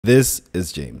This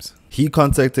is James. He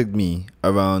contacted me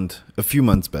around a few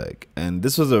months back, and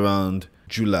this was around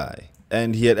July,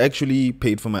 and he had actually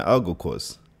paid for my algo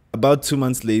course. About 2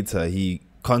 months later, he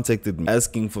contacted me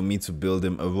asking for me to build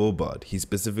him a robot. He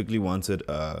specifically wanted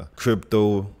a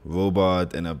crypto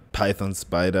robot and a Python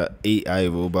spider AI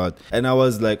robot, and I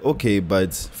was like, okay,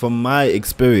 but from my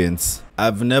experience,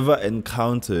 I've never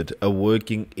encountered a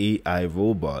working AI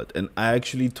robot. And I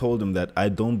actually told him that I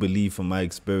don't believe from my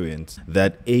experience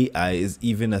that AI is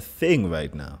even a thing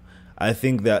right now. I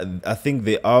think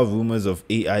there are rumors of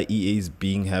AI EAs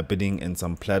being happening and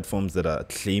some platforms that are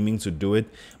claiming to do it,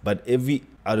 but every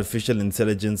artificial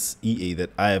intelligence EA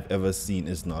that I have ever seen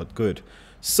is not good.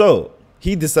 So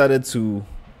he decided to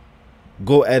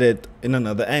go at it in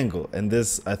another angle, and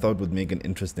this I thought would make an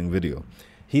interesting video.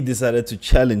 He decided to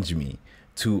challenge me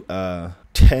to a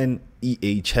 10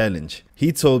 EA challenge.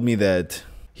 He told me that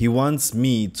he wants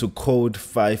me to code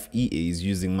 5 EAs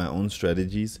using my own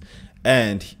strategies,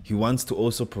 and he wants to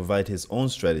also provide his own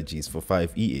strategies for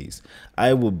 5 EAs.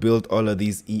 I will build all of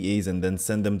these EAs and then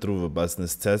send them through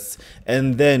robustness tests,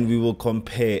 and then we will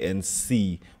compare and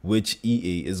see which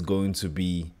EA is going to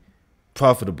be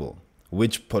profitable,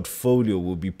 which portfolio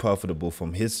will be profitable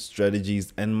from his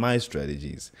strategies and my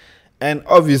strategies. And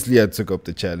obviously I took up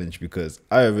the challenge because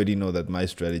I already know that my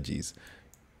strategies,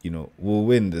 will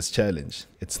win this challenge.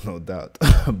 It's no doubt.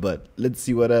 But let's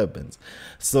see what happens.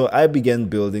 So I began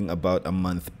building about a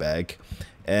month back,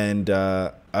 and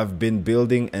I've been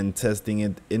building and testing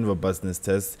it in robustness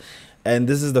tests. And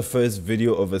this is the first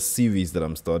video of a series that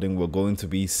I'm starting. We're going to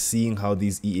be seeing how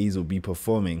these EAs will be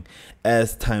performing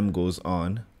as time goes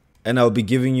on. And I'll be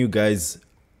giving you guys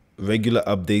regular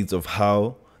updates of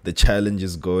how the challenge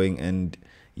is going, and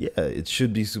yeah, it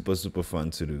should be super fun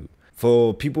to do.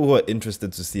 For people who are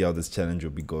interested to see how this challenge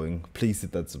will be going, please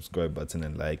hit that subscribe button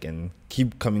and like, and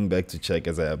keep coming back to check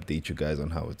as I update you guys on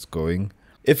how it's going.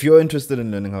 If you're interested in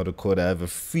learning how to code, I have a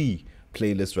free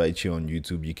playlist right here on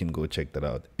YouTube. You can go check that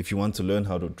out. If you want to learn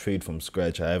how to trade from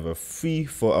scratch, I have a free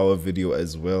 4-hour video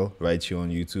as well right here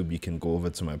on YouTube. You can go over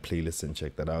to my playlist and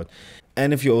check that out.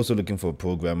 And if you're also looking for a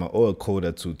programmer or a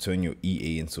coder to turn your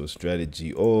EA into a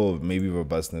strategy, or maybe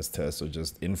robustness test, or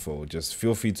just info, just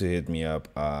feel free to hit me up.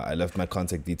 I left my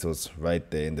contact details right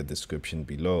there in the description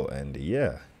below. And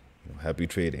yeah, happy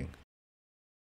trading.